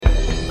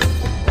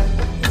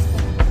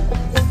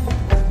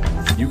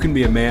You can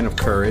be a man of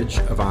courage,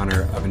 of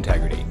honor, of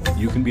integrity.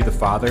 You can be the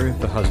father,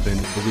 the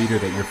husband, the leader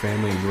that your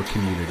family and your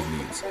community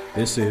needs.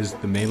 This is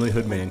the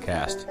Manlyhood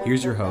Mancast.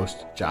 Here's your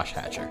host, Josh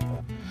Hatcher.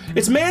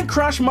 It's Man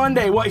Crush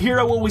Monday. What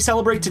hero will we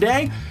celebrate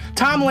today?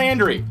 Tom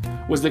Landry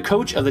was the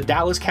coach of the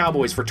Dallas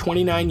Cowboys for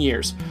 29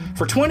 years.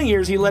 For 20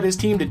 years, he led his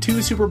team to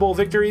 2 Super Bowl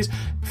victories,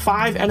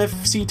 5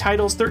 NFC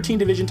titles, 13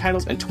 division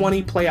titles, and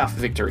 20 playoff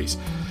victories.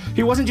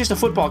 He wasn't just a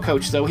football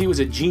coach, though. He was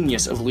a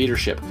genius of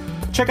leadership.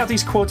 Check out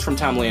these quotes from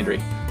Tom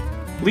Landry.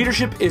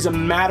 Leadership is a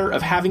matter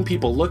of having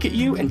people look at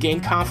you and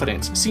gain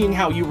confidence, seeing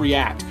how you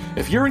react.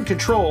 If you're in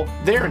control,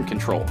 they're in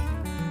control.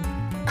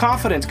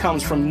 Confidence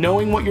comes from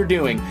knowing what you're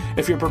doing.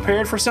 If you're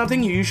prepared for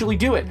something, you usually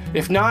do it.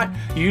 If not,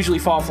 you usually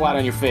fall flat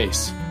on your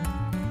face.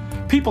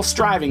 People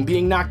striving,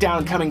 being knocked down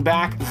and coming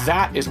back,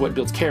 that is what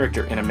builds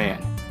character in a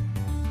man.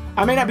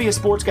 I may not be a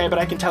sports guy, but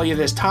I can tell you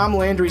this. Tom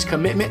Landry's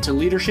commitment to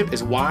leadership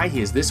is why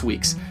he is this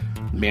week's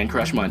Man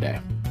Crush Monday.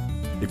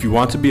 If you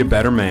want to be a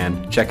better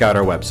man, check out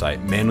our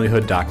website,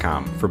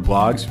 manlyhood.com, for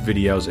blogs,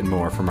 videos, and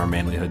more from our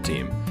Manlyhood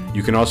team.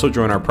 You can also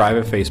join our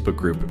private Facebook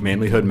group,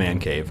 Manlyhood Man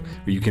Cave,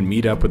 where you can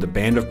meet up with a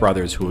band of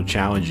brothers who will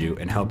challenge you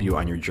and help you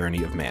on your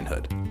journey of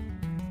manhood.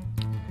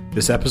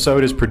 This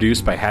episode is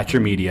produced by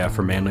Hatcher Media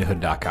for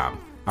manlyhood.com.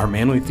 Our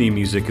Manly theme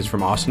music is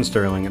from Austin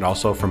Sterling and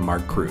also from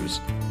Mark Cruz.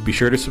 Be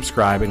sure to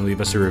subscribe and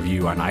leave us a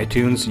review on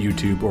iTunes,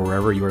 YouTube, or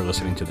wherever you are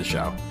listening to the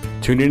show.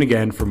 Tune in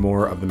again for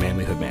more of the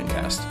Manlyhood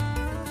Mancast.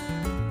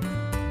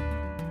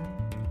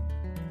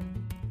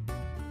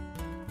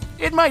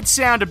 It might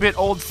sound a bit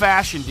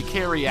old-fashioned to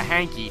carry a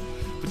hanky,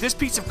 but this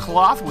piece of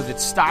cloth with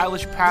its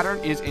stylish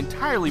pattern is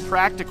entirely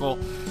practical.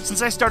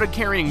 Since I started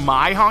carrying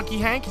my honky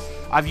hank,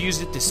 I've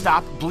used it to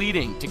stop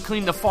bleeding, to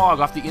clean the fog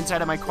off the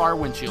inside of my car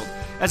windshield,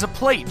 as a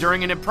plate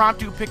during an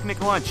impromptu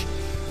picnic lunch.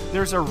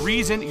 There's a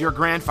reason your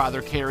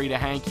grandfather carried a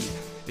hanky.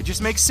 It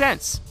just makes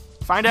sense.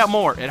 Find out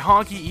more at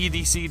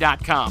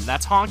honkyedc.com.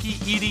 That's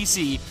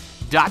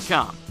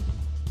honkyedc.com.